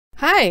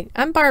Hi,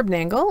 I'm Barb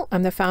Nangle.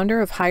 I'm the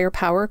founder of Higher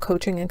Power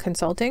Coaching and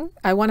Consulting.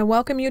 I want to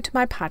welcome you to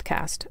my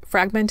podcast,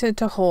 Fragmented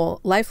to Whole: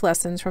 Life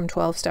Lessons from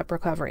 12-Step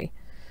Recovery.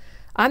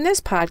 On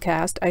this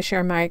podcast, I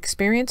share my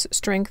experience,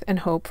 strength, and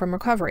hope from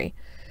recovery.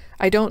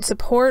 I don't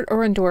support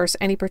or endorse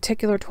any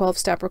particular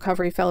 12-step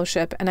recovery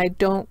fellowship, and I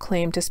don't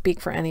claim to speak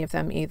for any of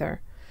them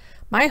either.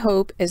 My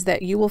hope is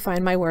that you will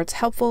find my words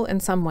helpful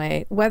in some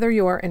way, whether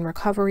you're in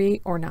recovery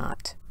or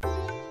not.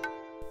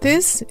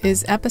 This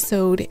is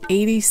episode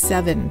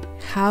 87,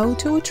 How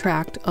to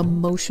Attract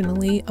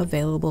Emotionally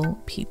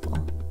Available People.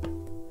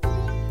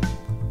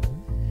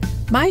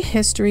 My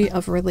history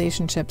of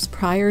relationships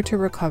prior to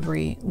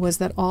recovery was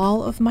that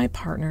all of my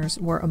partners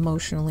were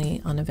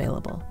emotionally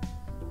unavailable.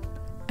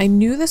 I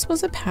knew this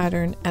was a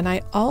pattern, and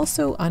I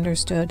also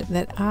understood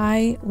that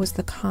I was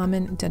the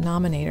common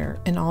denominator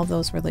in all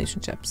those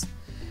relationships.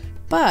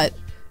 But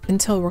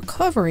until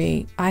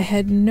recovery, I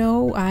had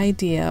no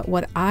idea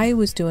what I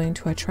was doing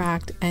to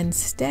attract and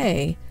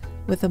stay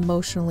with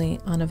emotionally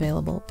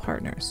unavailable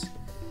partners.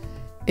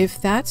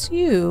 If that's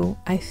you,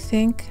 I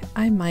think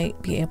I might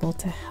be able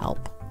to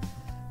help.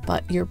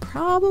 But you're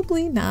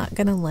probably not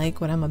going to like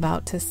what I'm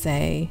about to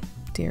say,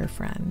 dear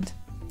friend.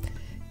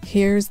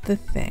 Here's the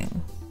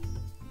thing.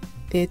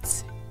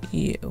 It's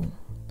you.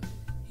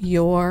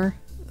 You're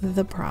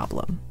the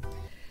problem.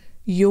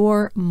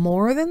 You're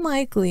more than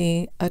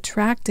likely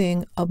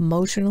attracting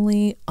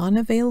emotionally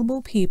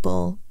unavailable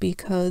people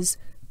because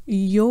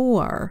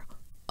you're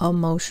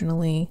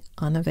emotionally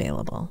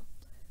unavailable.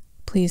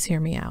 Please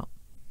hear me out.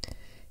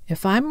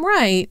 If I'm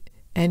right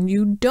and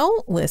you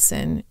don't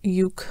listen,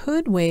 you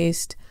could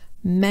waste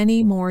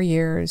many more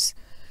years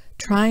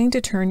trying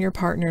to turn your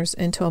partners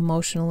into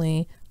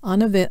emotionally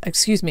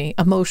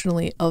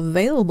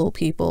available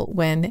people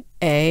when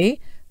A,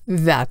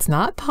 that's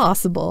not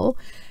possible,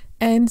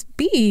 and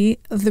B,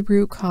 the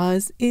root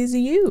cause is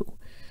you.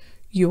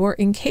 You're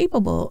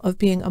incapable of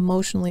being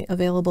emotionally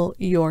available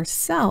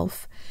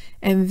yourself,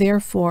 and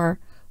therefore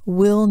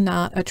will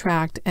not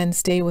attract and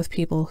stay with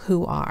people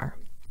who are.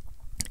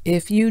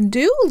 If you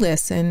do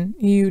listen,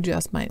 you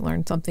just might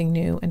learn something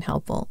new and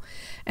helpful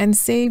and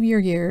save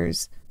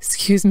yourself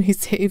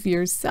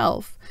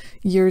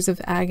years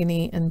of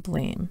agony and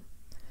blame.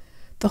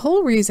 The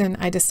whole reason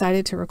I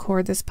decided to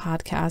record this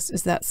podcast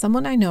is that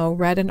someone I know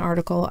read an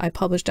article I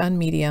published on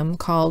Medium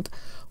called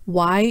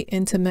Why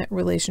Intimate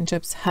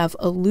Relationships Have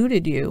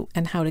Eluded You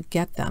and How to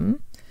Get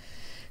Them.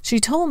 She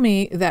told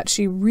me that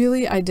she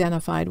really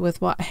identified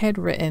with what I had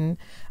written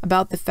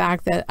about the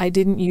fact that I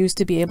didn't used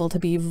to be able to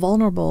be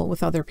vulnerable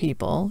with other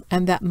people,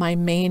 and that my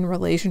main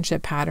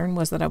relationship pattern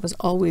was that I was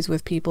always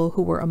with people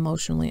who were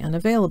emotionally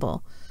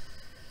unavailable.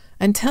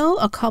 Until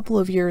a couple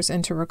of years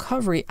into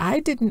recovery, I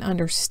didn't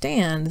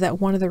understand that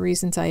one of the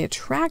reasons I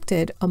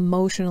attracted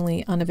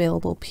emotionally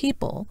unavailable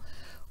people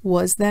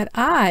was that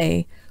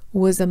I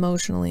was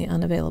emotionally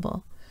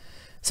unavailable.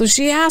 So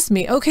she asked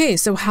me, okay,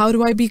 so how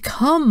do I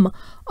become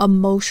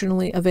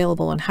emotionally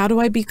available and how do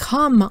I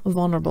become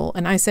vulnerable?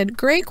 And I said,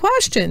 great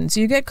questions.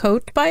 You get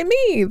coached by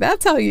me.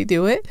 That's how you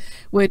do it.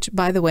 Which,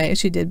 by the way,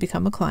 she did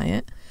become a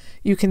client.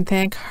 You can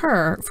thank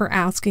her for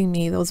asking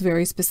me those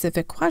very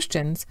specific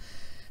questions,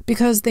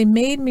 because they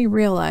made me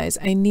realize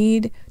I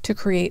need to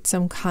create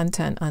some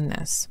content on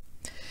this.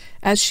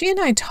 As she and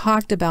I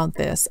talked about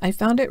this, I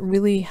found it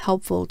really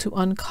helpful to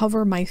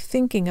uncover my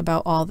thinking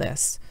about all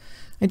this.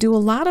 I do a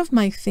lot of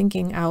my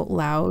thinking out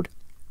loud,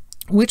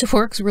 which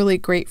works really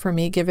great for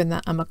me given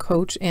that I'm a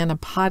coach and a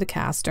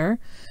podcaster,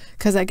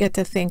 because I get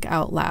to think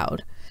out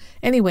loud.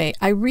 Anyway,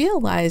 I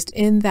realized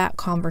in that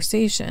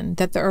conversation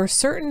that there are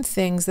certain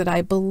things that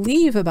I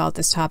believe about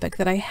this topic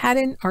that I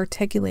hadn't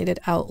articulated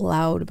out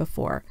loud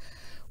before,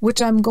 which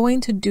I'm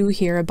going to do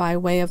here by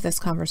way of this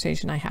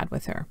conversation I had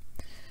with her.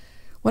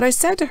 What I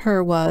said to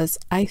her was,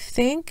 I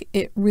think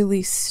it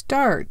really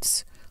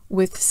starts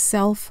with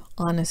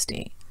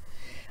self-honesty.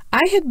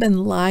 I had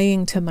been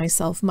lying to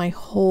myself my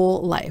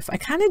whole life. I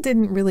kind of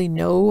didn't really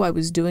know I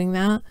was doing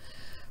that.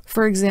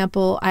 For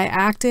example, I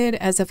acted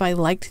as if I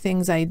liked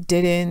things I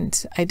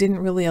didn't. I didn't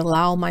really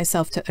allow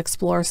myself to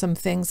explore some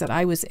things that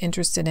I was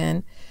interested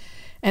in.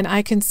 And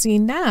I can see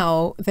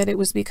now that it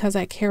was because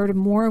I cared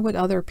more what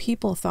other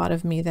people thought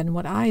of me than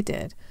what I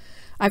did.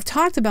 I've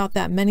talked about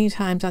that many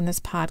times on this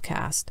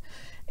podcast,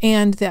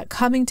 and that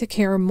coming to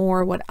care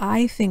more what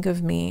I think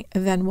of me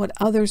than what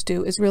others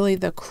do is really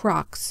the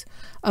crux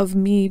of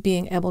me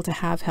being able to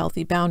have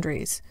healthy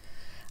boundaries.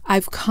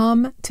 I've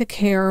come to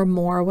care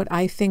more what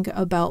I think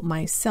about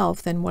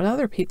myself than what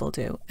other people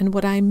do. And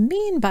what I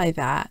mean by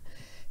that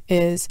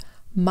is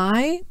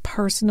my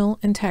personal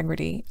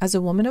integrity as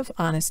a woman of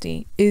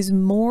honesty is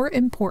more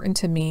important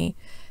to me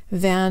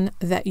than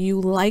that you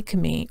like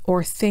me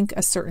or think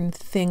a certain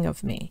thing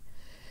of me.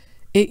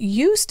 It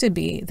used to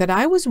be that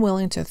I was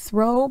willing to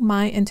throw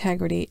my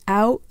integrity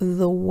out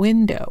the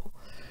window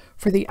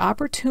for the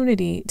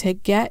opportunity to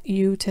get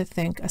you to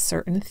think a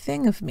certain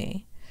thing of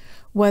me.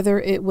 Whether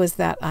it was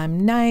that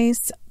I'm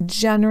nice,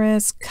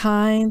 generous,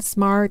 kind,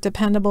 smart,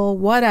 dependable,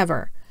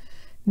 whatever.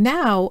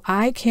 Now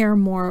I care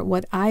more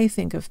what I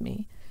think of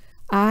me.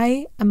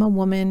 I am a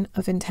woman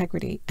of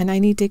integrity and I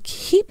need to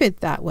keep it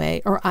that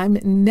way, or I'm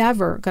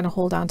never going to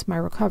hold on to my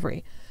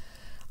recovery.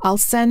 I'll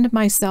send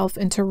myself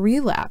into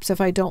relapse if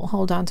I don't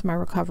hold on to my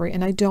recovery,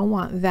 and I don't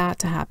want that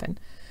to happen.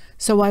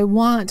 So I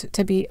want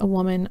to be a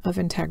woman of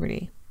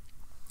integrity.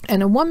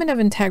 And a woman of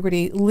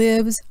integrity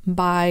lives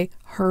by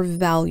her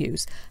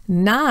values,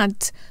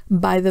 not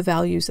by the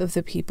values of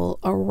the people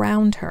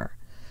around her.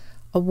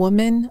 A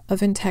woman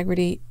of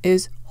integrity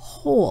is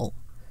whole.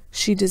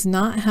 She does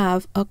not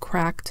have a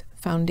cracked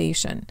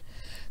foundation.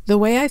 The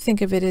way I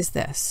think of it is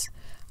this: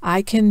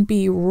 I can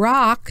be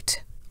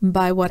rocked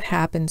by what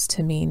happens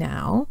to me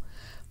now,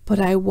 but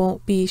I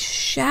won't be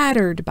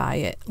shattered by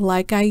it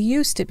like I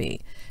used to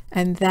be.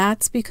 And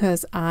that's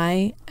because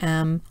I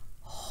am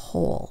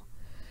whole.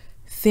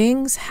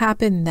 Things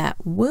happen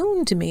that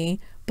wound me,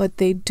 but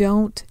they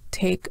don't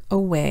take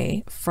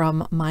away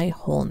from my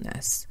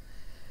wholeness.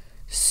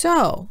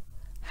 So,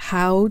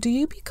 how do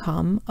you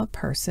become a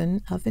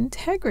person of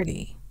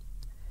integrity?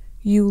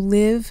 You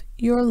live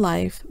your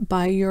life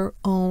by your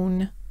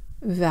own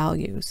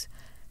values,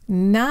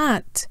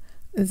 not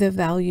the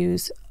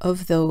values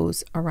of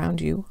those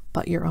around you,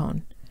 but your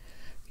own.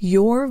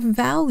 Your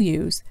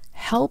values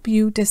help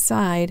you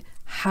decide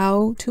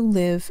how to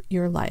live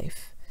your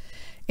life.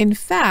 In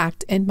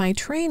fact, in my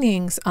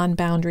trainings on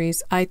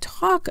boundaries, I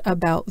talk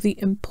about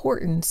the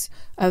importance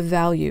of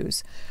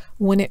values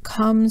when it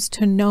comes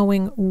to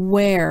knowing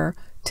where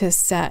to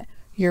set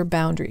your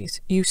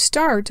boundaries. You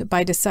start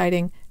by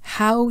deciding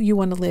how you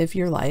want to live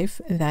your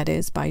life, that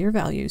is, by your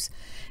values,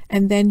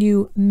 and then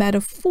you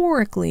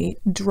metaphorically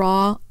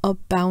draw a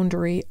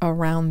boundary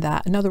around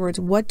that. In other words,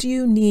 what do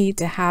you need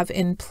to have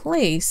in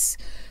place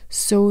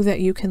so that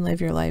you can live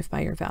your life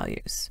by your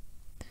values?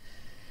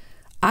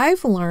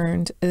 I've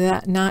learned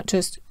that not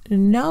just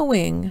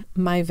knowing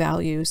my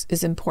values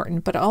is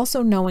important, but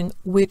also knowing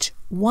which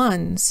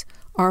ones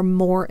are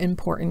more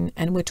important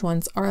and which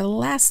ones are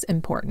less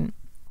important.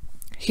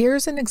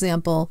 Here's an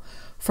example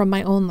from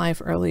my own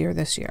life earlier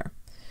this year.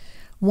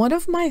 One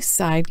of my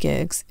side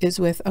gigs is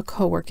with a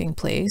co-working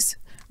place.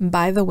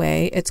 By the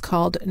way, it's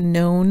called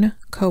Known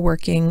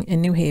Co-working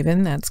in New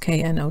Haven. That's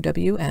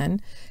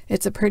Known.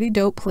 It's a pretty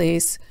dope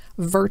place,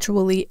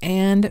 virtually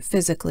and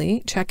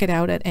physically. Check it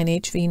out at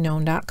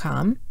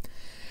nhvknown.com.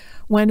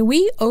 When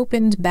we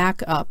opened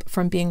back up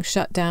from being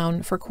shut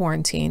down for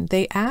quarantine,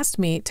 they asked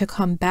me to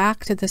come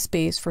back to the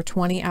space for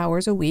 20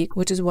 hours a week,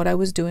 which is what I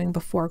was doing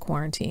before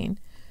quarantine.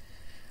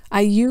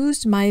 I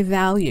used my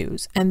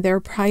values and their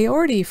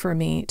priority for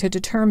me to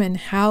determine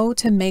how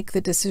to make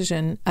the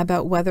decision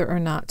about whether or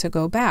not to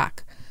go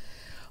back.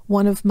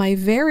 One of my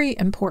very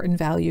important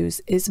values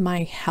is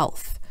my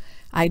health.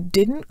 I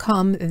didn't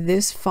come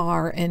this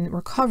far in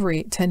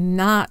recovery to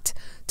not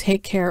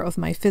take care of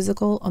my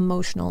physical,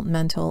 emotional,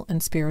 mental,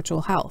 and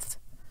spiritual health.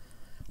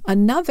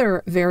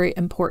 Another very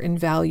important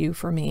value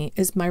for me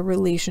is my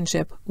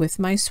relationship with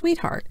my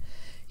sweetheart.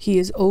 He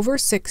is over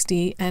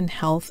 60 and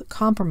health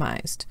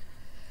compromised.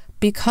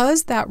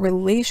 Because that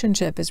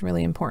relationship is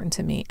really important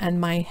to me and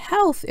my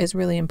health is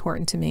really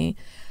important to me,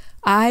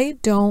 I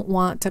don't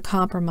want to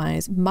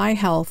compromise my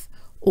health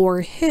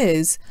or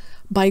his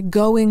by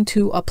going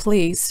to a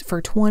place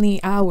for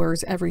 20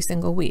 hours every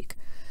single week.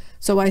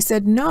 So I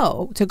said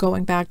no to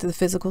going back to the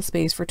physical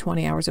space for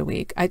 20 hours a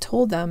week. I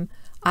told them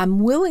I'm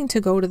willing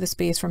to go to the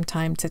space from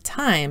time to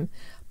time,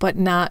 but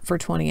not for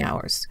 20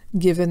 hours,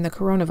 given the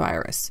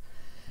coronavirus.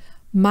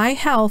 My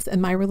health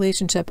and my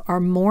relationship are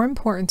more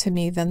important to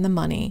me than the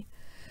money.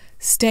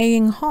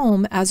 Staying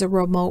home as a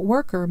remote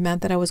worker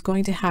meant that I was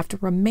going to have to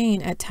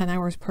remain at 10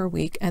 hours per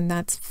week, and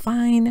that's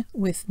fine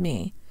with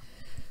me.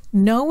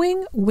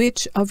 Knowing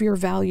which of your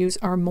values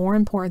are more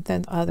important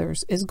than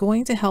others is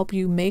going to help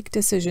you make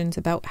decisions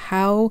about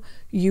how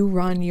you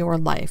run your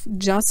life,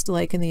 just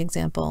like in the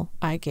example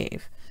I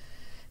gave.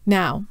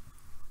 Now,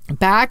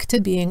 back to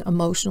being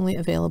emotionally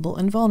available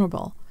and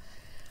vulnerable.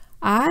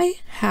 I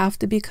have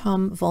to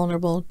become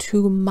vulnerable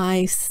to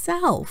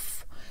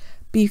myself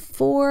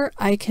before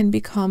I can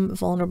become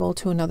vulnerable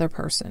to another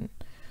person.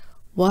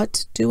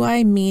 What do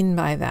I mean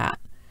by that?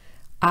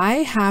 I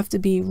have to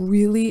be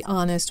really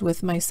honest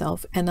with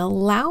myself and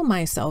allow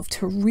myself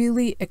to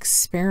really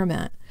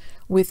experiment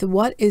with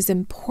what is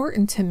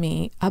important to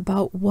me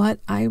about what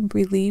I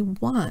really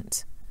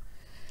want.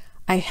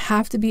 I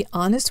have to be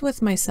honest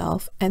with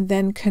myself and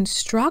then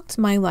construct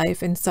my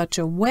life in such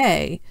a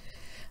way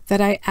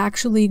that I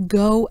actually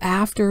go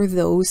after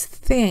those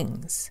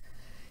things.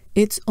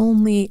 It's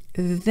only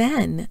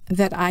then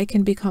that I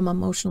can become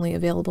emotionally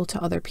available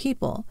to other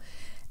people.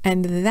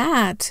 And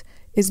that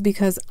is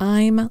because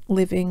I'm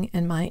living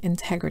in my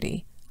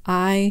integrity.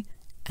 I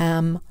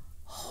am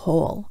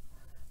whole.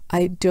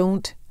 I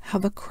don't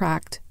have a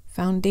cracked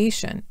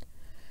foundation.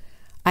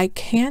 I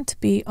can't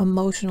be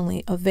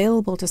emotionally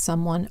available to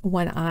someone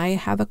when I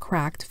have a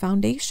cracked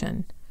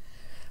foundation.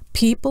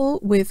 People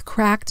with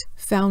cracked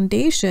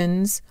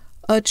foundations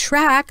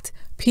attract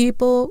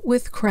people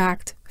with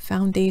cracked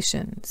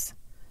foundations.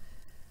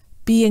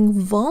 Being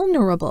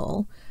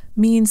vulnerable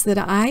means that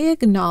I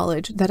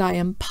acknowledge that I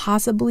am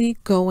possibly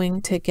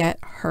going to get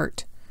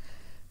hurt.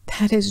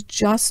 That is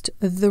just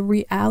the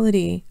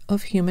reality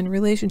of human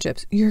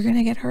relationships. You're going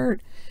to get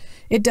hurt.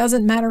 It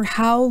doesn't matter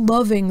how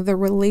loving the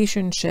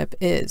relationship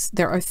is.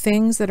 There are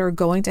things that are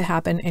going to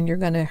happen and you're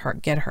going to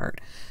get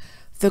hurt.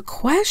 The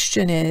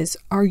question is,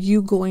 are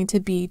you going to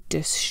be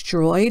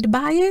destroyed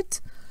by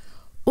it?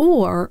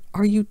 Or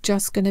are you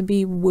just going to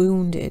be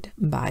wounded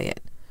by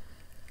it?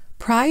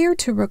 Prior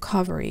to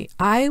recovery,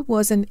 I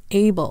wasn't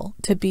able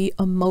to be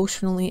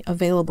emotionally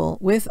available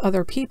with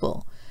other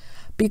people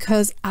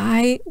because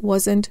I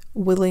wasn't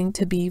willing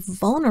to be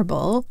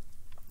vulnerable.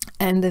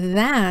 And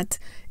that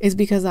is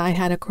because I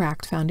had a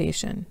cracked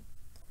foundation.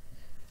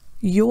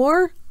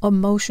 Your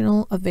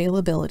emotional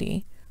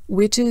availability,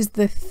 which is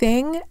the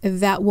thing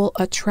that will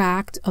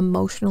attract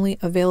emotionally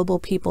available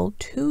people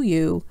to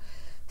you,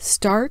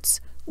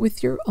 starts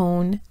with your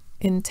own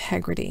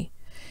integrity.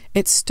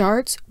 It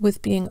starts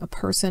with being a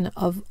person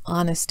of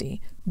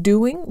honesty,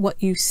 doing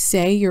what you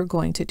say you're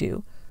going to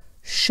do,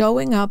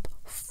 showing up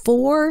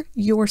for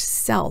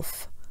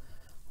yourself,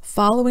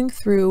 following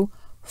through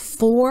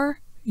for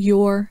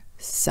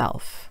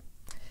yourself.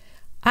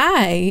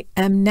 I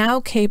am now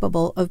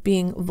capable of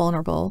being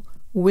vulnerable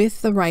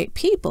with the right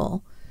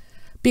people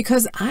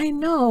because I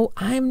know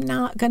I'm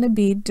not going to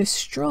be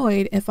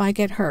destroyed if I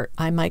get hurt.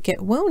 I might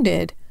get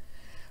wounded,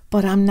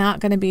 but I'm not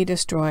going to be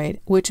destroyed,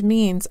 which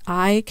means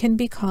I can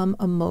become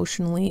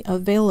emotionally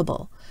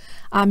available.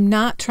 I'm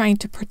not trying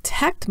to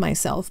protect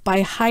myself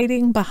by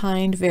hiding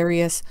behind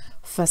various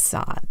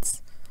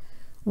facades.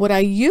 What I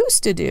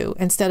used to do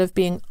instead of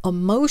being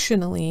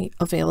emotionally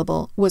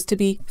available was to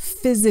be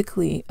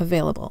physically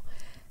available.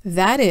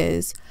 That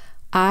is,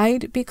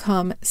 I'd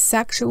become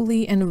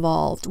sexually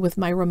involved with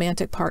my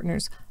romantic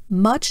partners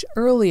much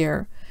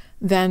earlier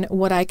than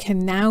what I can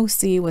now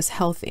see was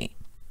healthy.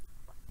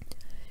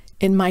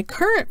 In my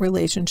current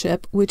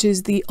relationship, which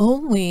is the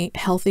only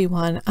healthy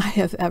one I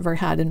have ever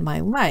had in my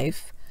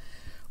life,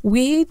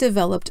 we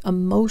developed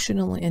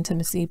emotional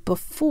intimacy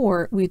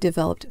before we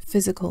developed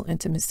physical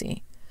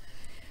intimacy.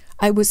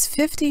 I was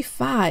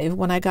 55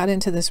 when I got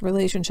into this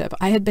relationship.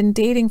 I had been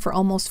dating for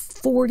almost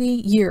 40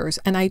 years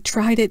and I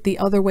tried it the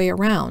other way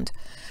around.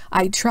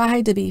 I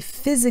tried to be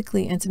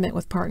physically intimate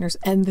with partners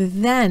and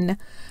then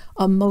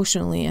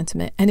emotionally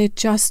intimate, and it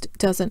just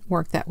doesn't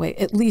work that way,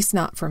 at least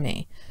not for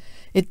me.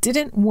 It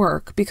didn't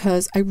work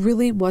because I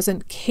really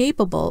wasn't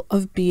capable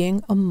of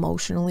being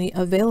emotionally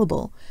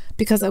available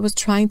because I was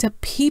trying to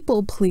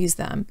people please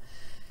them.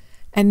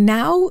 And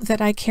now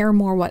that I care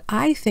more what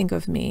I think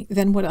of me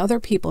than what other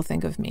people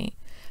think of me,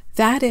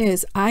 that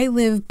is, I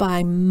live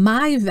by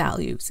my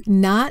values,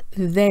 not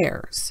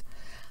theirs.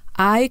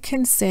 I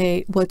can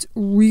say what's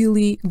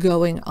really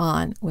going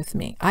on with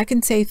me. I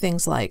can say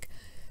things like,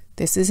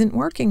 this isn't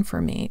working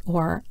for me,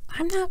 or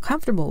I'm not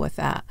comfortable with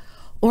that,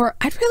 or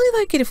I'd really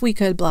like it if we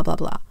could, blah, blah,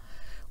 blah.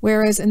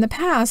 Whereas in the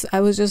past, I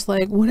was just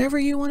like, whatever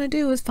you want to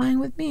do is fine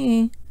with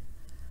me.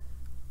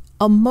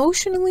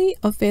 Emotionally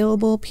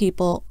available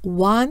people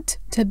want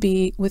to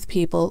be with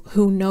people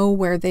who know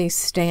where they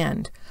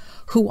stand,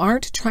 who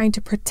aren't trying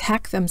to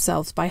protect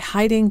themselves by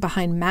hiding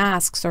behind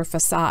masks or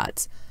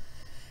facades.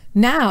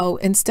 Now,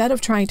 instead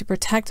of trying to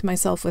protect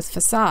myself with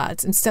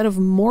facades, instead of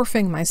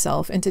morphing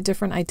myself into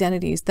different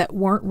identities that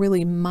weren't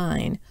really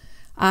mine,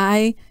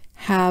 I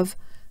have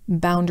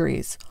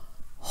boundaries.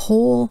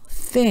 Whole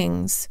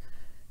things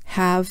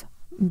have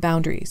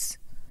boundaries.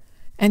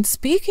 And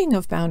speaking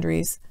of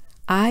boundaries,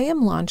 I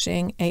am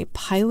launching a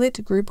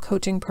pilot group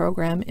coaching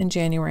program in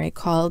January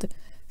called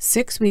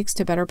 6 Weeks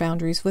to Better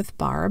Boundaries with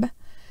Barb.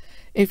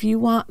 If you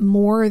want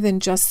more than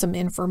just some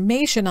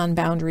information on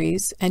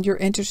boundaries and you're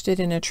interested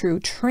in a true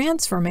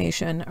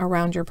transformation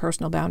around your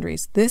personal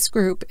boundaries, this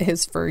group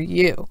is for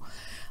you.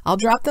 I'll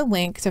drop the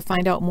link to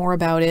find out more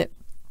about it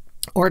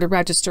or to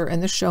register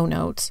in the show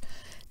notes.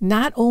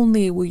 Not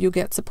only will you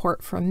get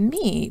support from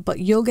me, but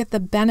you'll get the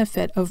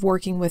benefit of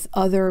working with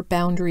other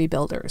boundary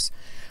builders,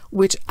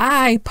 which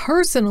I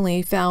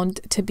personally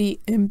found to be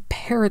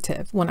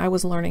imperative when I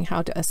was learning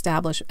how to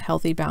establish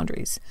healthy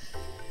boundaries.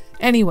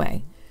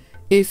 Anyway,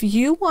 if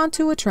you want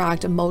to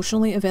attract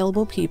emotionally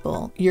available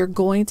people, you're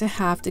going to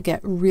have to get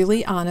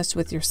really honest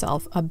with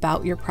yourself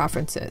about your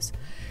preferences.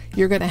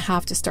 You're going to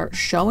have to start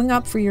showing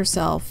up for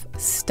yourself.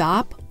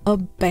 Stop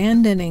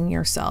abandoning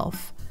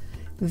yourself.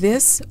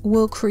 This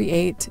will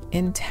create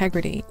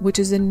integrity, which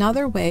is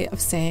another way of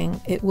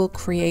saying it will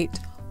create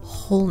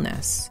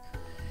wholeness.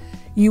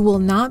 You will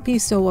not be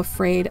so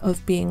afraid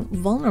of being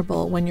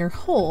vulnerable when you're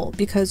whole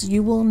because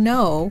you will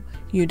know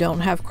you don't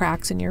have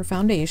cracks in your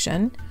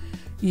foundation.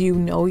 You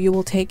know you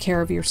will take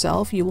care of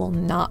yourself. You will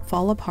not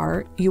fall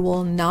apart. You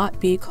will not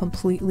be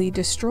completely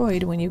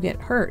destroyed when you get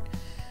hurt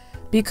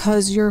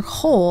because you're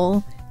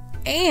whole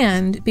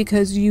and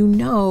because you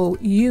know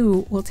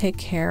you will take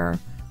care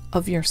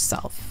of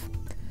yourself.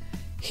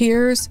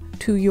 Here's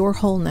to your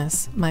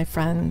wholeness, my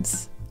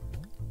friends.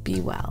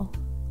 Be well.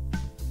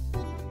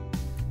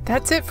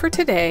 That's it for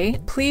today.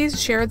 Please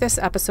share this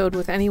episode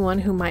with anyone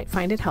who might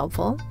find it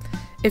helpful.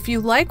 If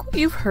you like what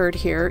you've heard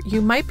here, you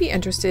might be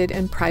interested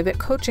in private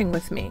coaching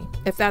with me.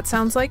 If that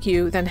sounds like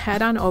you, then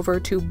head on over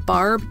to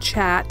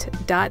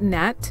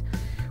barbchat.net,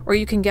 or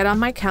you can get on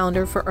my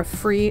calendar for a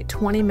free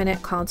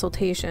 20-minute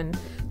consultation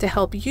to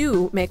help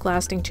you make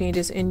lasting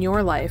changes in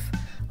your life,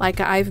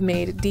 like I've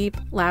made deep,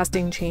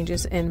 lasting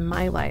changes in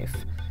my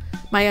life.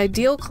 My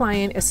ideal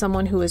client is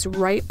someone who is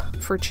ripe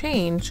for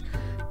change,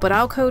 but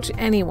I'll coach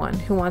anyone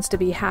who wants to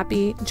be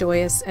happy,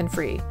 joyous, and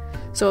free.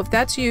 So if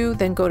that's you,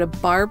 then go to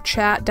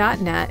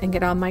barbchat.net and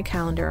get on my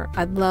calendar.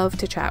 I'd love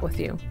to chat with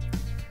you.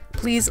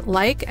 Please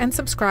like and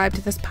subscribe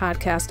to this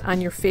podcast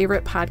on your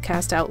favorite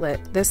podcast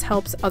outlet. This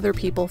helps other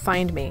people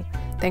find me.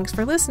 Thanks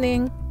for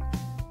listening.